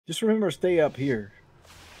Just remember, stay up here.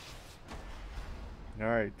 All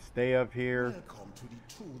right, stay up here.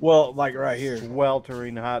 Well, like right here.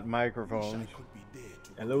 Sweltering hot microphones.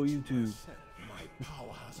 Hello, YouTube.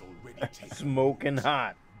 Smoking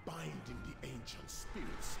hot.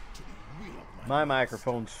 My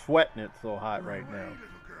microphone's sweating, it's so hot right now.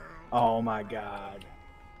 Oh my God.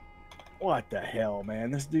 What the hell,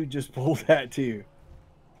 man? This dude just pulled that too.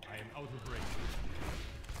 I am out of range.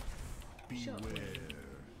 Beware.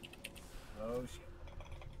 Oh shit.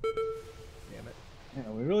 Damn it. Yeah,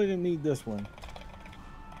 we really didn't need this one.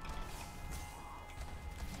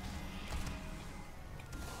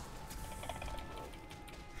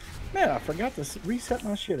 Man, I forgot to reset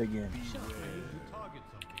my shit again.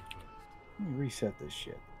 Let me reset this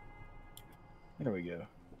shit. There we go.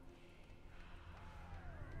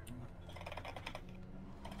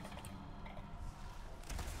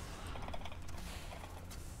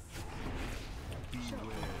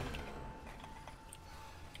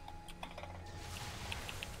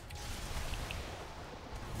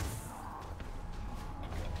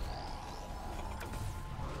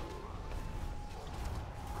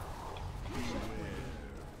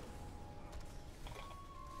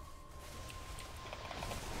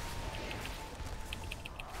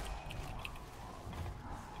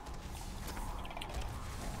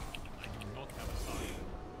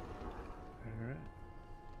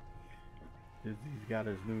 He's got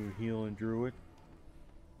his new healing druid.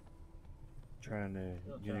 Trying to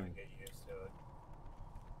get him.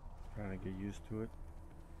 Trying to get used to it.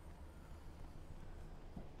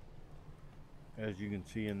 As you can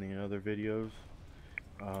see in the other videos,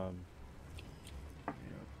 you know,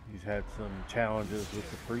 he's had some challenges with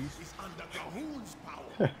the priest.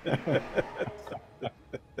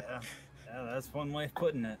 Yeah, that's one way of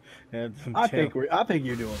putting it. I think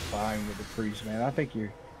you're doing fine with the priest, man. I think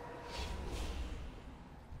you're.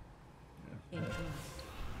 He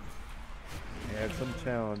had some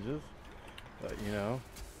challenges, but you know,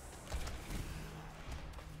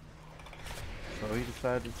 so he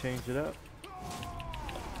decided to change it up.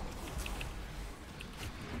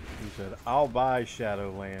 He said, I'll buy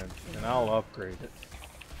Shadowlands and I'll upgrade it.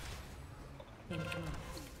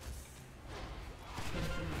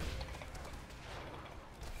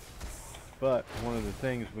 But one of the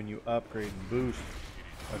things when you upgrade and boost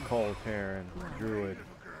a Cult Terran Druid,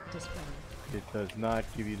 it does not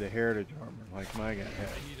give you the heritage armor like my guy has.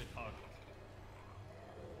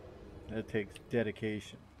 That takes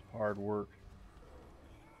dedication, hard work.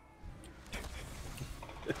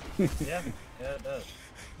 Yeah, it does.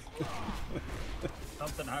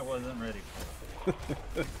 Something I wasn't ready for.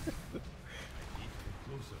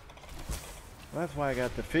 That's why I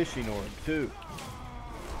got the fishing orb too.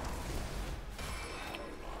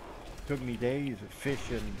 Took me days of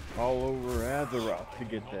fishing all over Azeroth to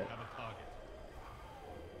get that.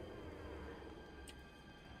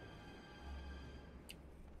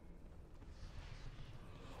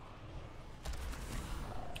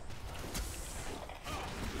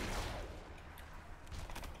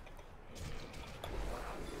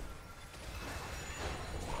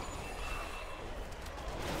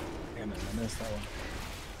 Damn it, I missed that one.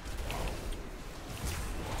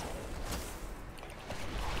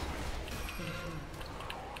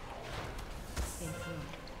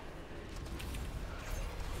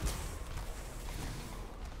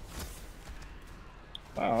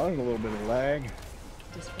 Wow, there's a little bit of lag.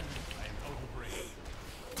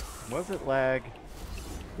 Was it lag?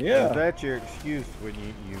 Yeah. Is that your excuse when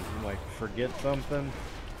you like forget something?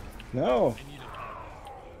 No.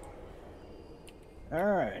 All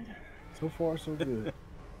right. So far, so good.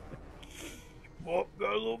 Oh,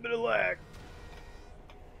 got a little bit of lag.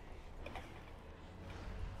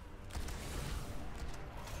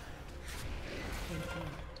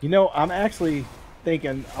 You know, I'm actually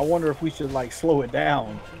thinking, I wonder if we should like slow it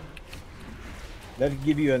down. That'd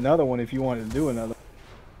give you another one if you wanted to do another.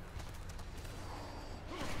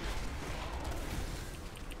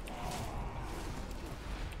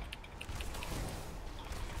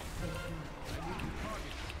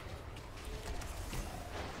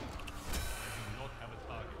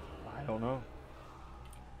 I don't know.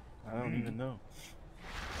 I don't even know.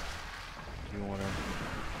 Do you want to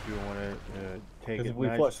take Because it if we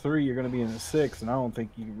nice? plus 3, you're going to be in the 6, and I don't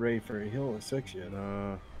think you're ready for a hill at 6 yet.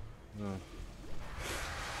 No.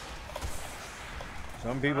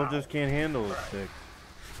 Some people just can't handle a 6.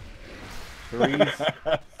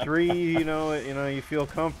 3, you know, you feel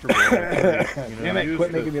comfortable. Damn it,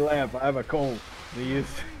 quit making me laugh. I have a cold. You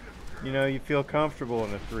feel comfortable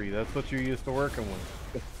in a 3. That's what you're used to working with.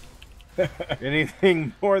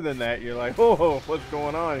 Anything more than that, you're like, oh, what's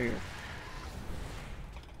going on here?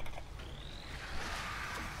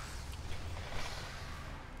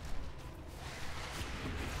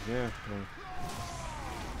 Yeah.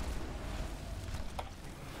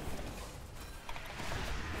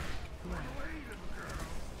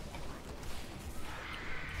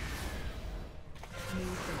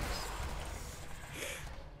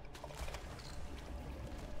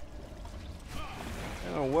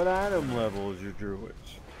 What item level is your druids?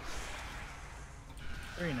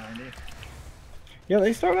 390. Yeah,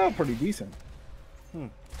 they start out pretty decent. Yeah.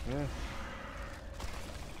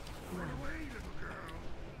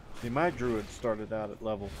 See, my druid started out at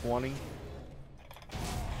level 20.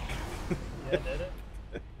 Yeah, did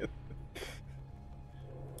it?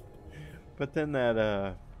 But then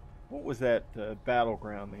that, what was that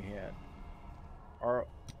battleground they had?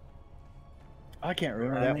 I can't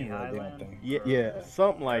remember that one damn Highland thing. Yeah,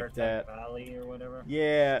 something like Vertex that. Valley or whatever.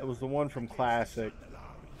 Yeah, it was the one from Classic.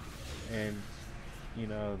 And, you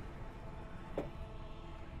know,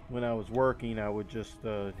 when I was working, I would just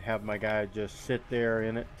have my guy just sit there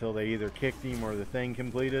in it till they either kicked him or the thing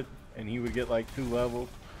completed, and he would get like 2 levels.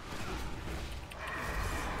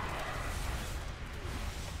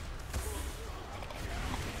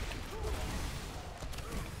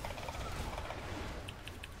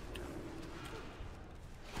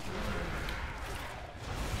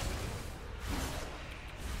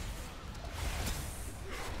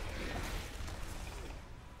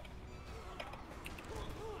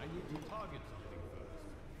 I need to target something first.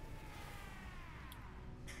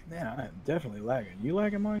 Man, I am definitely lagging. You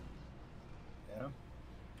lagging, Mike? Yeah.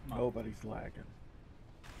 Nobody's lagging.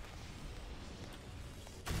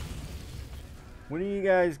 When are you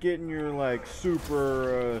guys getting your like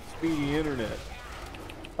super speedy internet?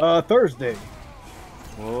 Thursday.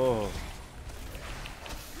 Whoa.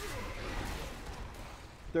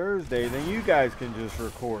 Thursday, then you guys can just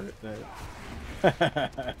record it then.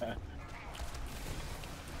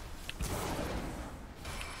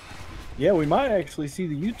 Yeah, we might actually see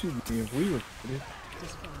the YouTube video if we record it.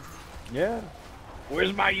 Yeah.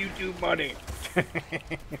 Where's my YouTube money?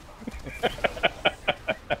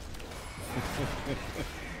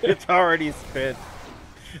 It's already spent.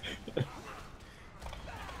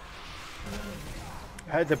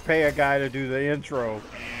 I had to pay a guy to do the intro.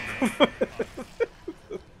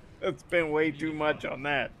 I spent way too much on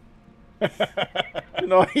that.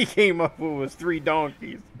 And all he came up with was 3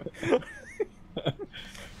 donkeys.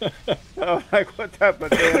 I was like, what type of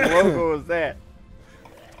damn logo is that?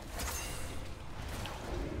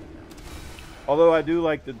 Although I do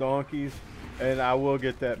like the donkeys, and I will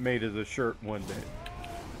get that made as a shirt one day.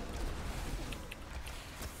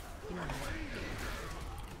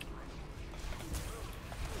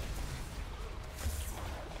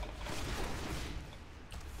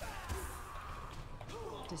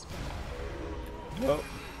 Oh.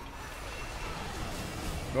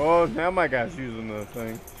 Oh, now my guy's using the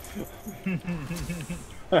thing.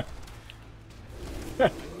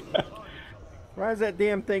 Why is that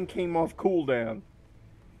damn thing came off cooldown?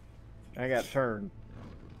 I got turned.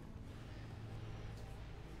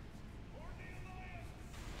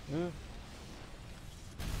 Yeah.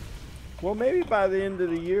 Well, maybe by the end of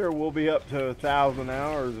the year we'll be up to 1,000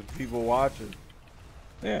 hours of people watching.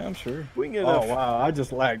 Yeah, I'm sure. We can get oh, wow. I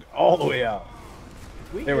just lagged all the way out.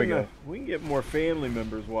 There we go. We can get more family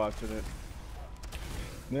members watching it.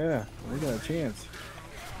 Yeah, we got a chance.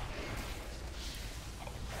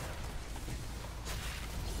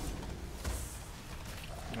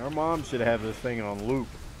 Our mom should have this thing on loop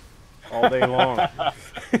all day long.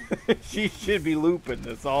 She should be looping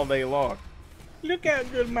this all day long. Look how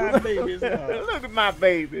good my babies are. Look at my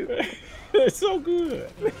baby. It's so good.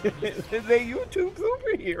 They YouTube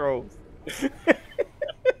superheroes.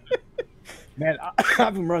 Man,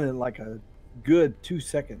 I've been running like a good 2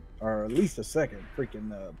 second, or at least a second, freaking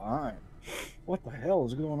behind. What the hell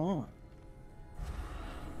is going on?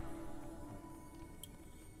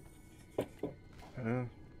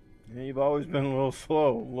 Yeah, you've always been a little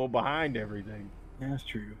slow, a little behind everything. That's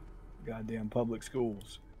true. Goddamn public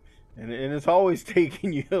schools. And it's always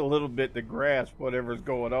taking you a little bit to grasp whatever's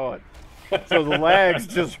going on. So the lags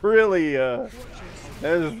just really, that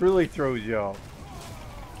just really throws you off.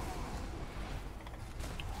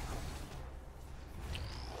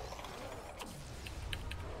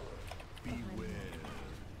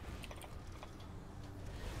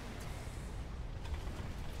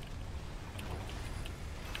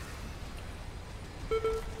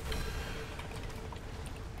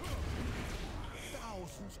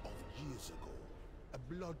 Thousands of years ago, a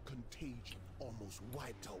blood contagion almost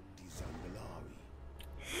wiped out the Zangulari.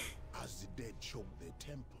 As the dead choked their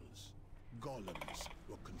temples, golems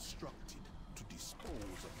were constructed to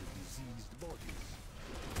dispose of the diseased bodies.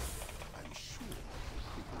 I'm sure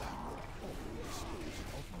the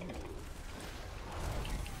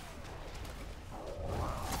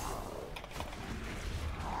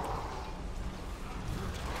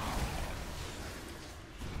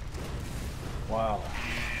Wow.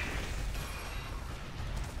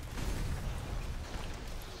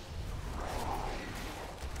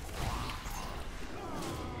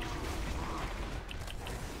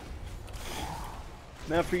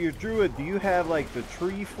 Now for your druid, do you have like the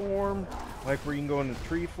tree form? Like where you can go into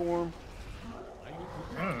tree form?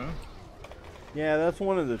 I don't know. Yeah, that's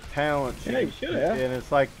one of the talents. Yeah, you should have. And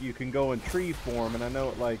it's like you can go in tree form, and I know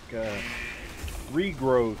it like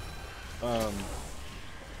regrowth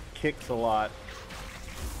kicks a lot.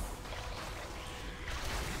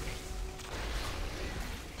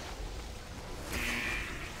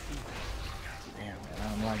 Damn, man,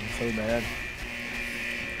 I'm lagging so bad.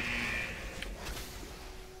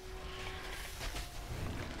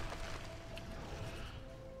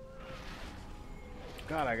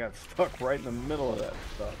 God, I got stuck right in the middle of that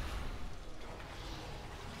stuff.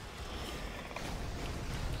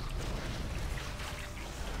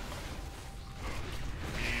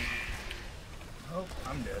 Oh,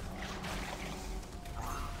 I'm dead.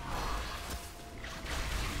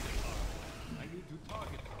 I need to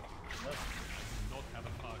target. Nope. Do not have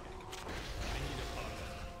a target. I need a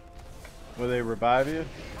target. Will they revive you?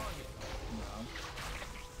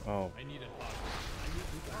 No. Oh. I need a target. I need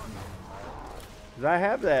to target. 'Cause I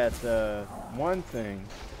have that one thing.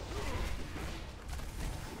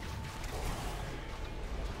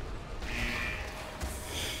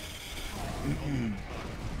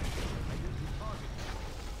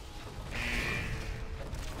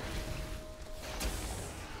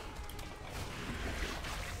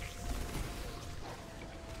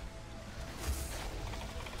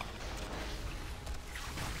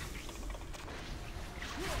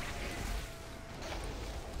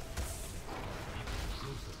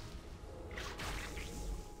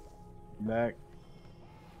 Back.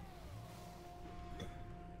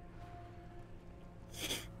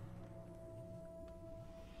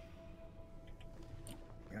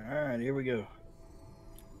 All right, here we go.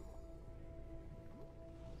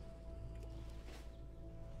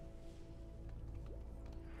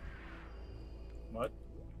 What?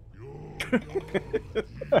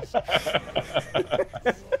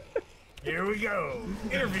 Here we go.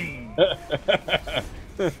 Intervene.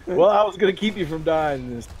 Well, I was gonna keep you from dying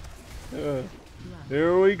in this.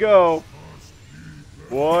 Here we go.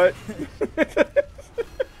 What?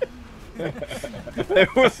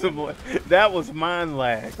 That was mind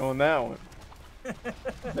lag on that one.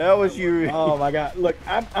 That was you. Oh my God! Look,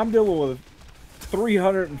 I'm dealing with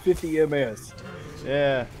 350 ms.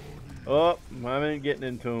 Yeah. Oh, I ain't getting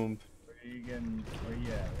entombed. Where you getting? Where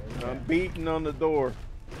you at? Where you I'm at? beating on the door.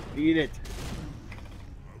 Eat it.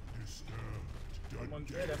 Someone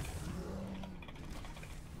get him.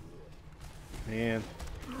 Man,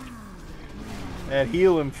 that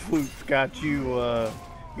healing flute's got you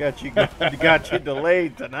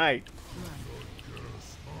delayed tonight.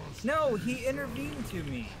 No, he intervened to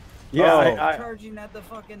me. Yeah, Oh. I Charging at the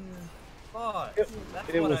fucking boss. it, That's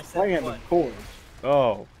it what was I said. playing the What? chords.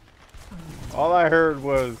 Oh, all I heard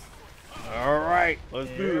was, "All right, let's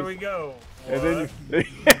do Here this." we go. And then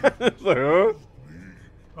What? it's like, huh?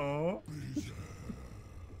 Oh.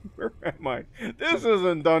 Where am I? This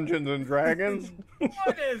isn't Dungeons and Dragons.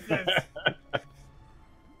 What is this?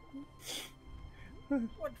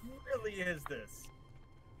 What really is this?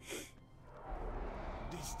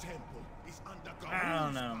 This temple is under I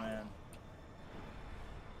don't know, man.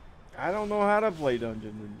 I don't know how to play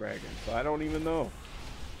Dungeons and Dragons, so I don't even know.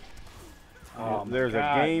 Oh, my There's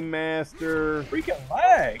God. a game master. Freaking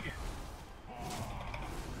lag.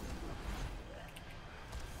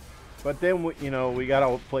 But then, we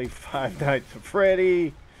gotta play Five Nights at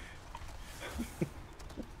Freddy.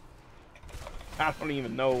 I don't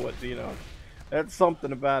even know what, that's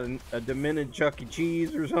something about a demented Chuck E.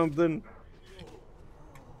 Cheese or something.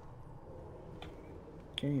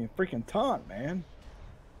 Can't even freaking taunt, man.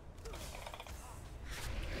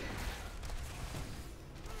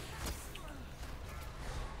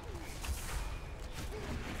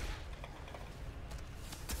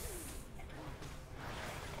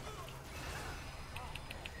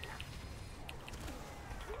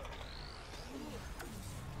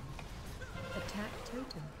 Attack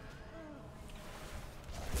totem.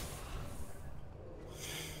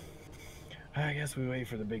 I guess we wait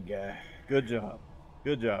for the big guy. Good job.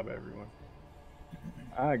 Good job, everyone.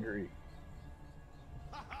 I agree.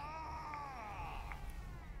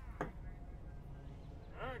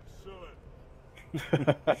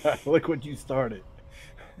 Excellent. Look what you started.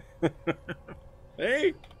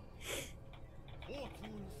 Hey. Fortune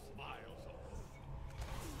smiles on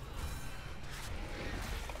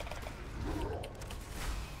us.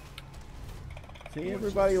 See,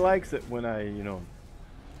 everybody likes it when I,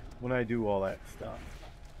 when I do all that stuff.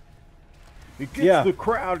 It gets the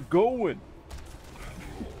crowd going.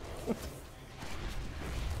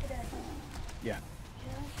 Yeah.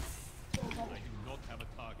 I do not have a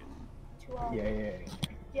target.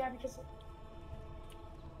 Yeah, because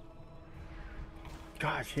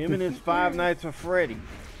Gosh, him and his Five Nights at Freddy.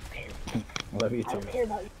 Love you I too. don't care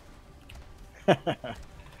about you. I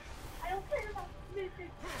don't care about mythic.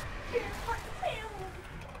 I care about family.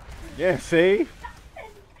 Yeah, see?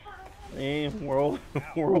 And Man, World of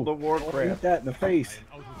Eat Warcraft. that in the face.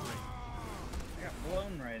 Out of range. I got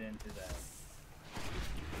blown right into that.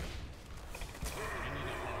 I need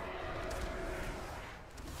a target.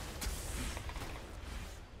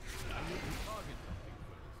 I need to target something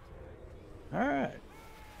first. All right.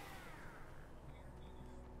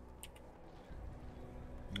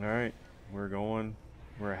 All right,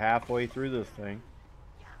 we're halfway through this thing.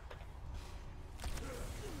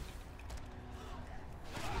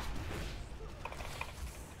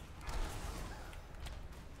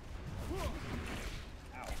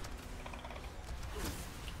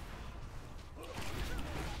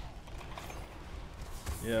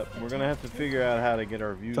 Yep, we're gonna have to figure out how to get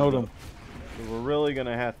our views Totem. up. So we're really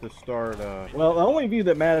gonna have to start. Well, the only view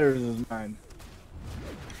that matters is mine.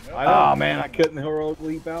 I Oh don't- man, I couldn't heroic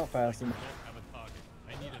leap out fast enough. I don't have a target.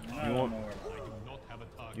 I need a I target. don't want- know where I do not have a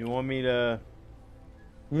target. You want me to?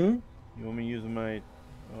 Hmm? You want me using my?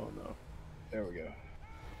 Oh no. There we go.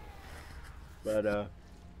 But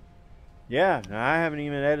yeah, I haven't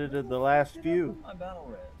even edited the last few. my battle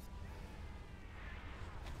res.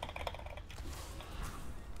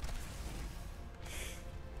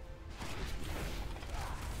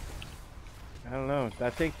 I don't know. I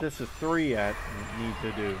think this is 3 I need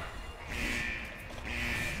to do.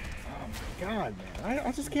 Oh my god, man.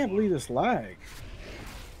 I just can't believe this lag.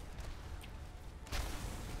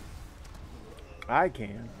 I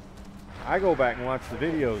can. I go back and watch the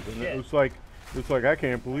videos, and Shit. it's like I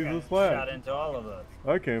can't believe That this guy lag. shot into all of us.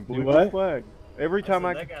 I can't believe what? this lag. Every I time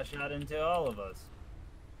said that guy shot into all of us.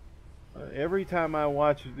 every time I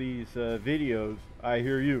watch these videos, I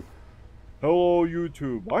hear you. Hello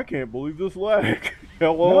YouTube. I can't believe this lag.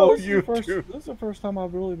 Hello No, this YouTube. is the first time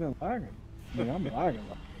I've really been lagging. I mean, I'm lagging.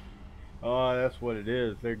 Oh, that's what it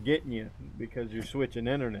is. They're getting you because you're switching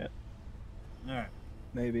internet. Alright.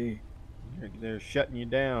 Maybe. They're shutting you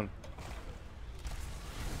down.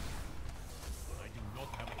 I do not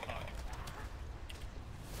have a target.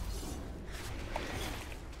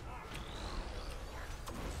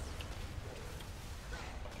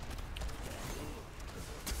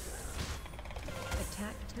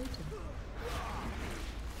 Attack totem.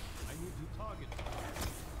 I need to target.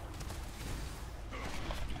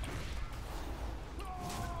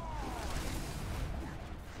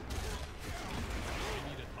 I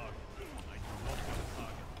need a target. I do not have a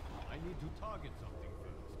target. I need to target something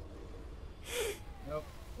first. Nope.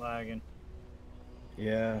 Lagging.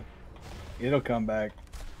 Yeah. It'll come back.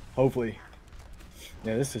 Hopefully.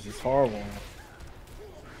 Yeah, this is just horrible.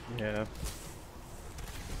 Yeah.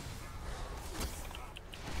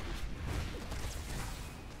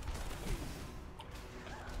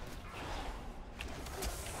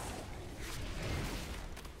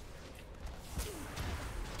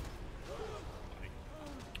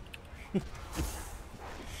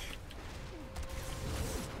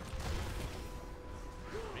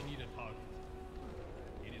 I need a target.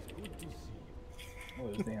 It is good to see you. Oh,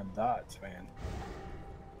 those damn dots, man.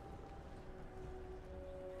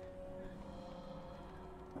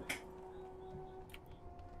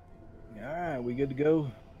 Alright, we good to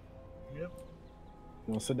go? Yep. You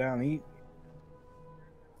wanna sit down and eat?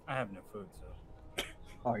 I have no food, so.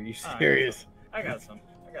 Oh, are you Ah, serious? I got some.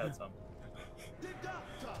 I got some.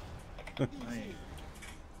 I mean,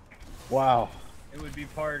 Wow. it would be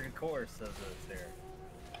part of the course of this there.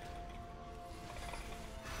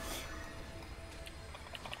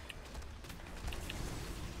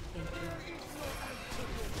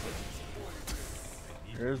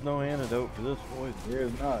 There's no antidote for this poison. There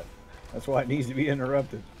is not. That's why it needs to be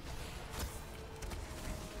interrupted.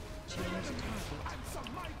 Change target.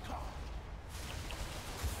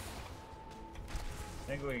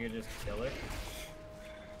 Think we could just kill it?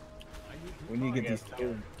 We need to I get these guess.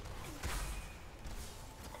 totem.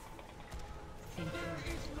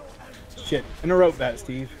 Influence. Shit. Interrupt that,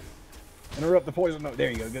 Steve. Interrupt the poison. No,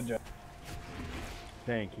 there you go. Good job.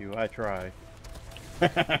 Thank you. I try. I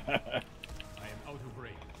am out of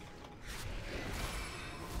range.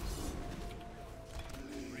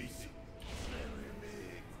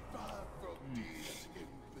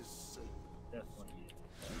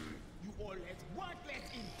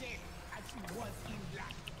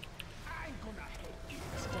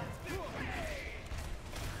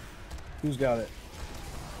 Who's got it?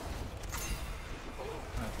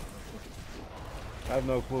 I have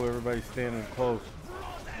no clue. Everybody's standing close.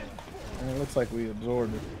 It looks like we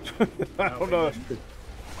absorbed it. I No, don't we know. didn't. Did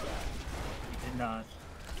not.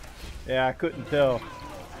 Yeah, I couldn't tell.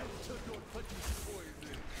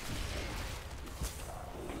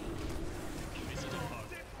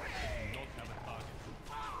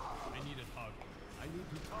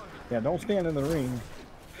 Yeah, don't stand in the ring.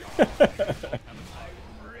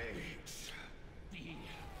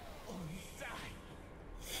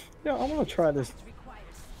 Yeah, I'm gonna try this.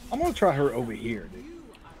 I'm gonna try her over here, dude.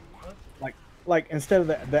 Like instead of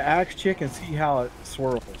the axe chick, and see how it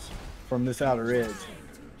swirls from this outer edge.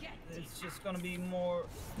 It's just gonna be more.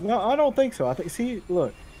 No, I don't think so. I think, see,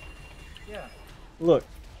 look, Yeah. look.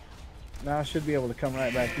 Now I should be able to come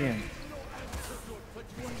right back in.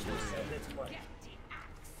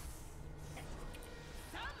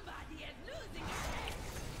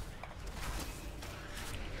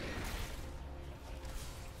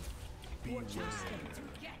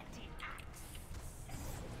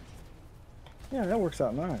 Yeah, that works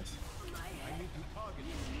out nice.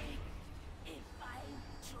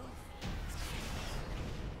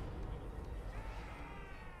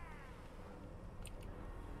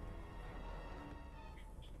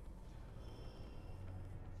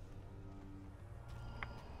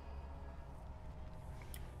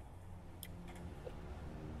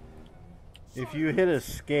 If you hit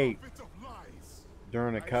escape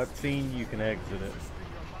during a cutscene, you can exit it.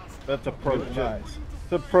 That's a pro tip. Nice.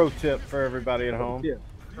 It's a pro tip for everybody at home. Yeah.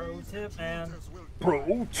 Pro tip, man.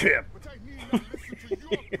 Pro tip.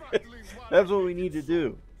 That's what we need to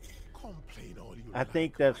do. I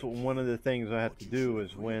think that's one of the things I have to do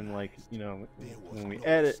is when, like, you know, when we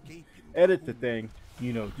edit the thing,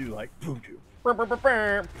 you know, do like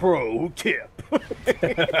pro tip.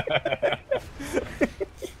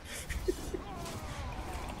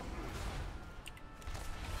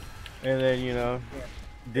 And then, you know,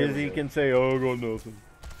 Dizzy can say, "Oh, I got nothing."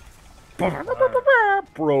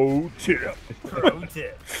 Pro tip. Pro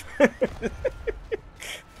tip. I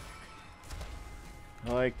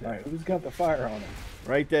like that. All right, who's got the fire on them?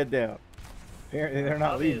 Write that down. Apparently, they're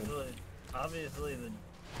not leaving. Obviously, the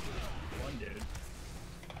one dude.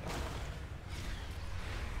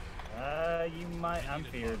 You might. I'm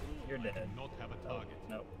feared. You're dead. Not have a target.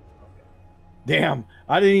 Nope. Okay. Damn,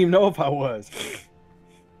 I didn't even know if I was.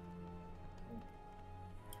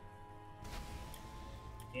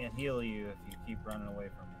 Can't heal you if you keep running away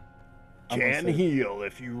from me. I'm gonna Can say- heal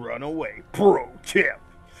if you run away. Pro tip.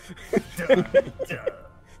 Duh.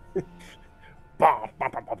 Bomb,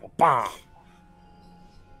 bomb, bomb, bomb, bomb.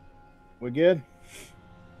 We good?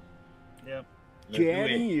 Yep. Can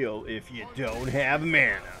heal if you don't have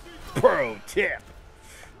mana. Pro tip.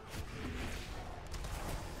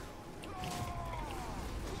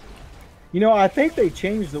 You know, I think they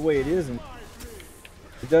changed the way it is, and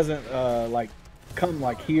it doesn't like come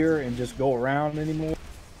like here and just go around anymore.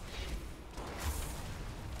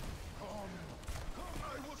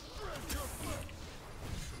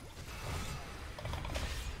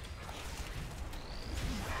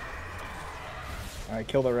 All right,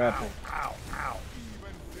 kill the raptor. Ow, ow.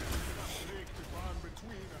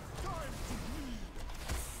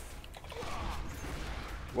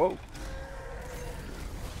 Whoa.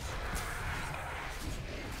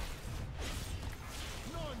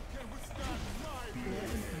 It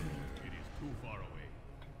is too far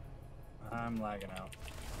away. I'm lagging out.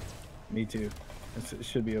 Me too. It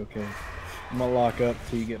should be okay. I'm gonna lock up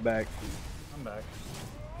till you get back. I'm back.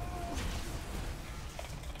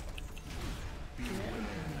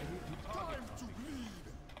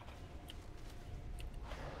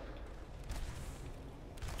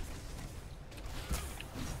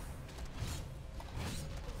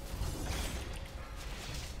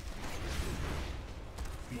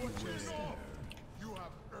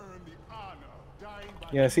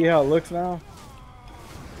 Yeah, see how it looks now?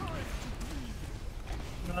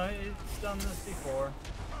 No, it's done this before.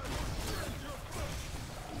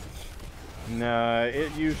 Nah,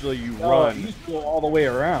 it usually you Oh, run. you just go all the way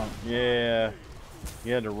around. Yeah.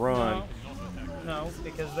 You had to run. No,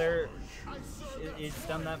 because it's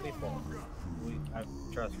done that before.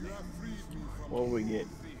 Trust me. What do we get?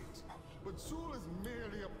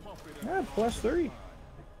 Yeah, +3.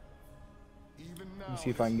 Let me see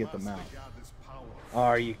if I can get the mount. Oh,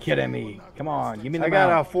 are you kidding me? Come on, give me the I got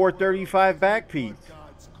a mount. 435 back piece.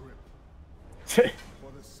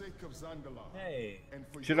 Hey,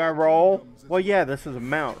 Should I roll? Well, yeah, this is a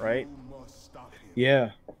mount, right?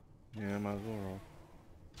 Yeah. Yeah, I might as well roll.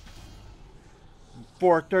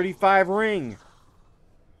 435 ring.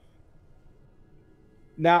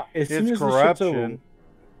 Now, as soon It's as the ship's over, corruption.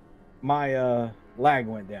 my lag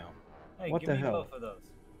went down. Hey, What give the me hell? both of those.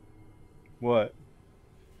 What?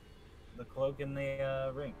 The cloak and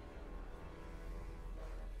the ring.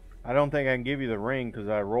 I don't think I can give you the ring because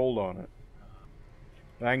I rolled on it.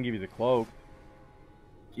 But I can give you the cloak.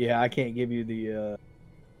 Yeah, I can't give you the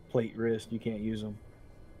plate wrist. You can't use them.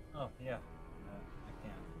 Oh, yeah.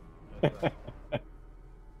 I can. That's right.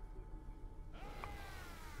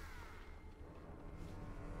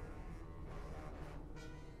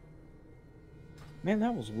 Man,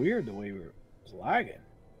 that was weird the way we were lagging.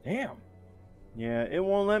 Damn. Yeah, it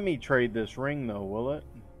won't let me trade this ring though, will it?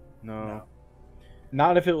 No. No.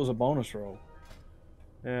 Not if it was a bonus roll.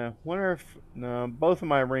 Yeah, wonder if no. Both of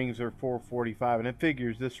my rings are 445, and it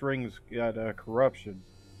figures this ring's got corruption.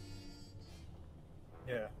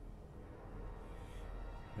 Yeah.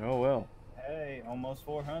 Oh well. Hey, almost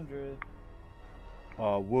 400.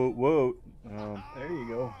 Woot woot. There you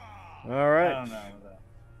go. All I right. don't know.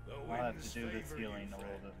 I'll have to do this healing a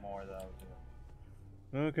little bit more, though,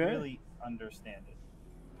 to Okay. really understand it.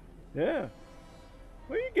 Yeah.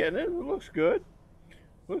 Well, you're getting it. It looks good.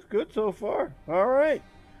 Looks good so far. All right.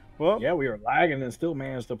 Well, Yeah, we were lagging and still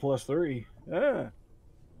managed to +3. yeah.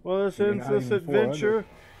 Well, You're since not this even adventure,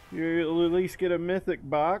 you'll at least get a mythic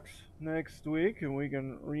box next week, and we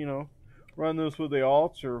can, run this with the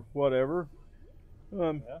alts or whatever.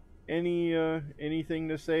 Yeah. Anything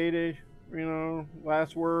to say to,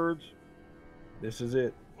 last words? This is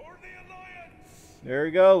it. For the Alliance! There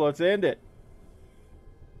you go. Let's end it.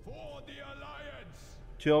 For the Alliance!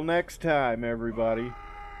 Till next time, everybody.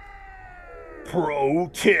 Pro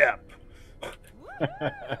tip.